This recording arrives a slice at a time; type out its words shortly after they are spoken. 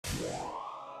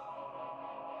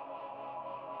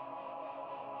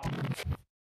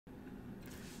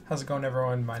How's it going,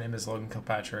 everyone? My name is Logan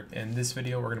Kilpatrick. In this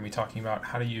video, we're going to be talking about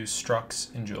how to use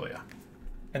structs in Julia.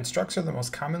 And structs are the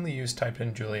most commonly used type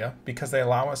in Julia because they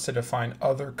allow us to define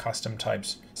other custom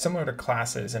types similar to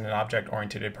classes in an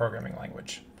object-oriented programming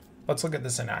language. Let's look at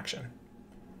this in action.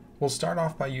 We'll start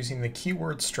off by using the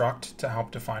keyword struct to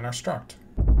help define our struct.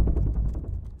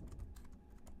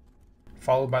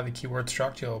 Followed by the keyword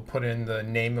struct, you'll put in the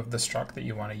name of the struct that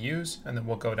you want to use, and then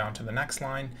we'll go down to the next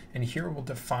line, and here we'll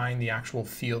define the actual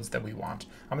fields that we want.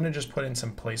 I'm going to just put in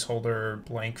some placeholder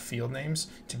blank field names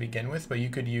to begin with, but you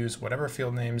could use whatever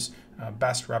field names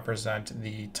best represent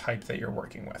the type that you're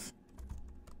working with.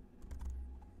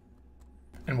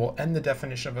 And we'll end the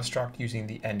definition of a struct using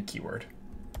the end keyword.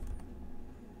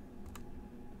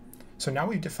 So now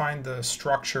we've defined the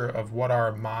structure of what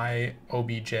our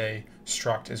myObj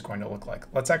struct is going to look like.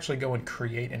 Let's actually go and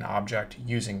create an object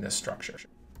using this structure.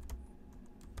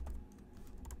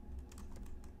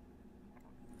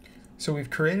 So we've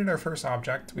created our first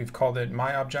object. We've called it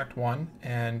myObject1,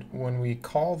 and when we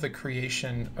call the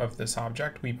creation of this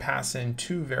object, we pass in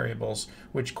two variables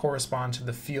which correspond to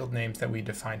the field names that we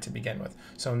defined to begin with.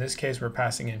 So in this case, we're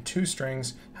passing in two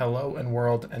strings, hello and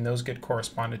world, and those get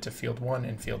corresponded to field 1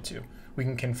 and field 2. We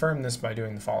can confirm this by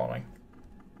doing the following.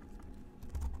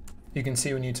 You can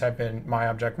see when you type in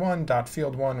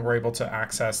myObject1.field1, we're able to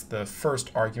access the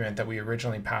first argument that we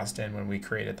originally passed in when we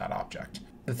created that object.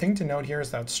 The thing to note here is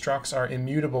that structs are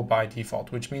immutable by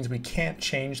default, which means we can't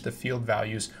change the field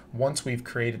values once we've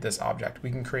created this object. We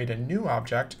can create a new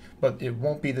object, but it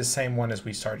won't be the same one as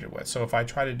we started with. So if I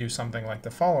try to do something like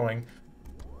the following,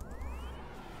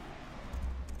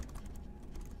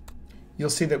 you'll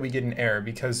see that we get an error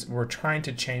because we're trying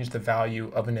to change the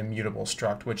value of an immutable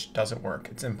struct, which doesn't work.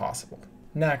 It's impossible.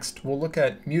 Next, we'll look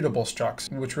at mutable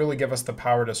structs, which really give us the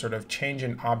power to sort of change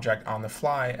an object on the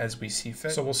fly as we see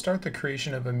fit. So we'll start the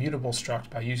creation of a mutable struct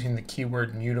by using the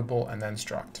keyword mutable and then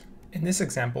struct. In this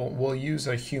example, we'll use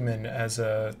a human as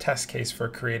a test case for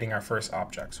creating our first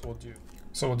object.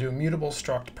 So we'll do a mutable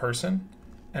struct person,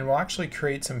 and we'll actually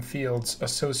create some fields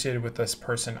associated with this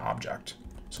person object.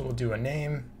 So we'll do a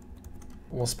name.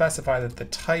 We'll specify that the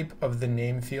type of the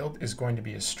name field is going to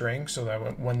be a string, so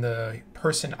that when the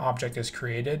person object is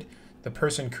created, the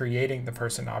person creating the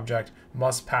person object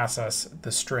must pass us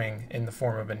the string in the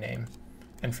form of a name.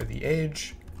 And for the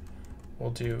age,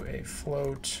 we'll do a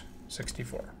float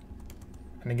 64.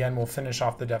 And again, we'll finish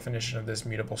off the definition of this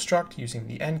mutable struct using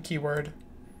the end keyword.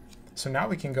 So now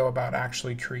we can go about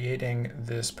actually creating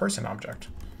this person object.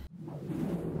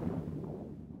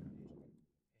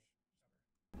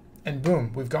 And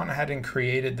boom, we've gone ahead and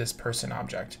created this person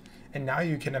object. And now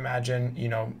you can imagine,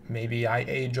 maybe I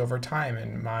age over time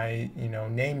and my,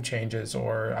 name changes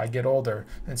or I get older.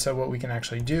 And so what we can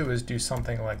actually do is do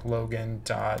something like Logan.age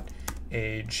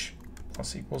 +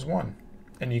 1.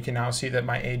 And you can now see that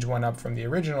my age went up from the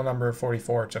original number of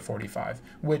 44 to 45,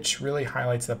 which really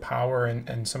highlights the power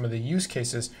and some of the use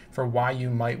cases for why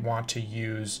you might want to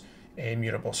use a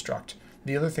mutable struct.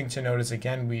 The other thing to note is,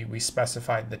 again, we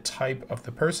specified the type of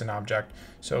the person object.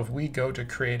 So if we go to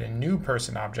create a new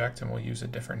person object, and we'll use a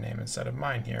different name instead of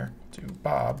mine here, to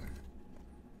Bob,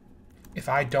 if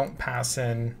I don't pass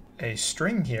in a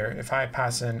string here, if I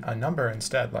pass in a number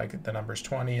instead, like the number's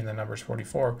 20 and the number's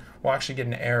 44, we'll actually get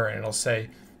an error, and it'll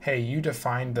say, hey, you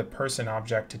defined the person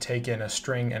object to take in a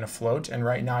string and a float, and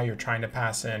right now you're trying to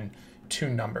pass in two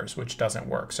numbers, which doesn't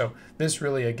work. So this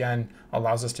really, again,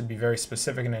 allows us to be very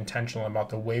specific and intentional about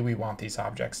the way we want these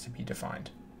objects to be defined.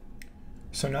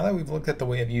 So now that we've looked at the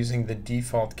way of using the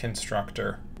default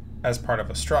constructor as part of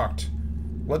a struct,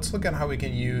 let's look at how we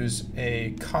can use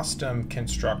a custom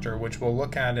constructor, which we'll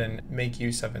look at and make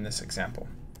use of in this example.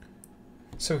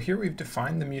 So here we've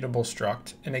defined the mutable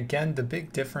struct, and again, the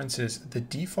big difference is the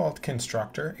default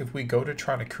constructor, if we go to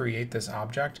try to create this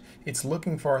object, it's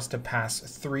looking for us to pass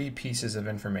three pieces of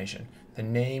information: the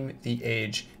name, the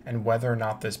age, and whether or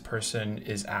not this person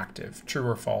is active, true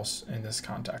or false in this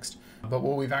context. But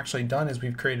what we've actually done is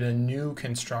we've created a new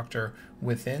constructor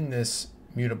within this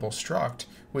mutable struct,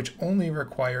 which only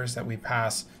requires that we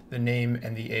pass the name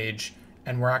and the age,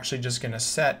 and we're actually just going to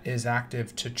set is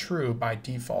active to true by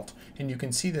default. And you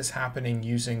can see this happening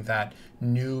using that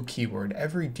new keyword.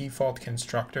 Every default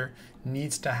constructor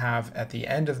needs to have at the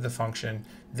end of the function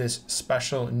this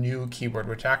special new keyword,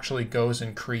 which actually goes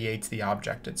and creates the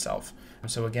object itself.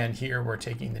 So again, here we're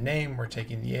taking the name, we're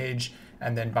taking the age,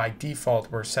 and then by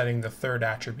default we're setting the third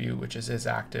attribute, which is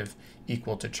active,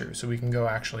 equal to true. So we can go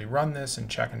actually run this and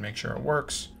check and make sure it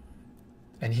works.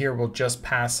 And here we'll just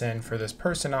pass in, for this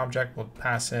person object, we'll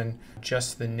pass in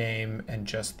just the name and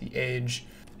just the age.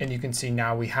 And you can see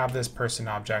now we have this person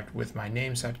object with my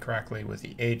name set correctly, with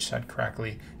the age set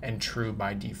correctly, and true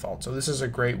by default. So this is a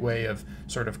great way of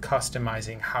sort of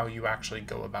customizing how you actually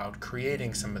go about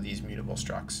creating some of these mutable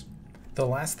structs. The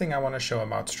last thing I want to show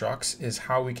about structs is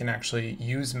how we can actually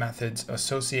use methods,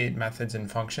 associate methods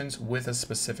and functions with a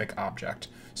specific object.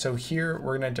 So here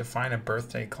we're going to define a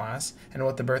birthday class, and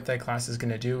what the birthday class is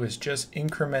going to do is just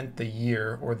increment the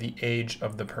year or the age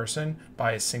of the person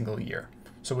by a single year.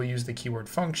 So we'll use the keyword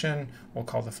function, we'll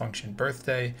call the function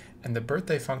birthday, and the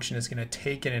birthday function is going to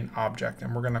take in an object,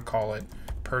 and we're going to call it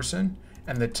person.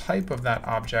 And the type of that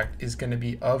object is going to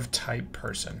be of type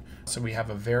person. So we have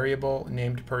a variable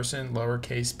named person,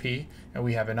 lowercase p, and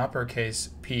we have an uppercase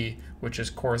p, which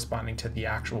is corresponding to the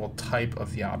actual type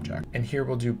of the object. And here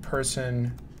we'll do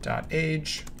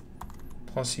person.age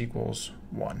plus equals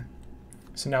 1.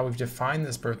 So now we've defined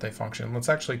this birthday function. Let's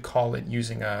actually call it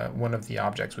using one of the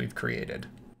objects we've created.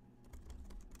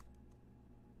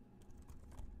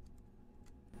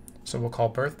 So we'll call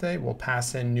birthday, we'll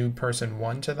pass in new person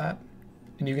 1 to that.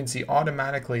 And you can see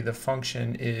automatically the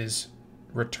function is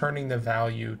returning the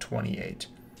value 28.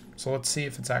 So let's see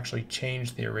if it's actually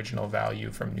changed the original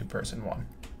value from new person 1.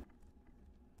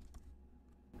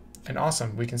 And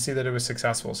awesome, we can see that it was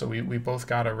successful. So we both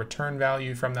got a return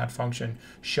value from that function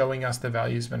showing us the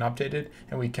value's been updated,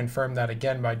 and we confirm that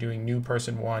again by doing new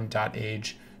person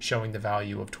 1.age showing the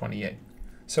value of 28.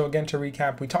 So again, to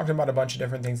recap, we talked about a bunch of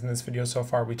different things in this video so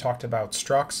far. We talked about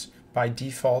structs. By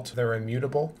default, they're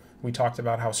immutable. We talked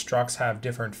about how structs have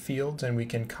different fields, and we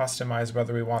can customize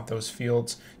whether we want those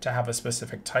fields to have a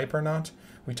specific type or not.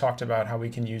 We talked about how we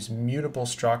can use mutable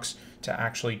structs to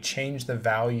actually change the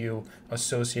value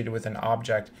associated with an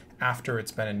object after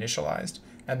it's been initialized.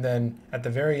 And then at the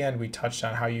very end, we touched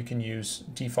on how you can use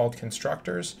default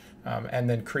constructors and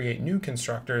then create new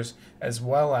constructors, as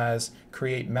well as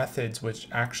create methods which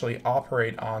actually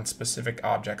operate on specific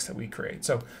objects that we create.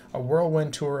 So a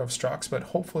whirlwind tour of structs, but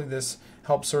hopefully this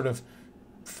helps sort of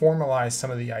formalize some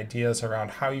of the ideas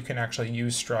around how you can actually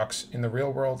use structs in the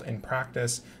real world in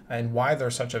practice, and why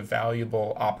they're such a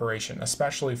valuable operation,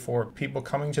 especially for people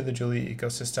coming to the Julia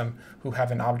ecosystem who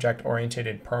have an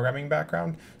object-oriented programming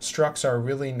background. Structs are a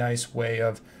really nice way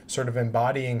of sort of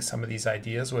embodying some of these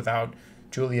ideas without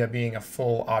Julia being a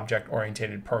full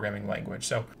object-oriented programming language.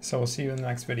 So we'll see you in the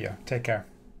next video. Take care.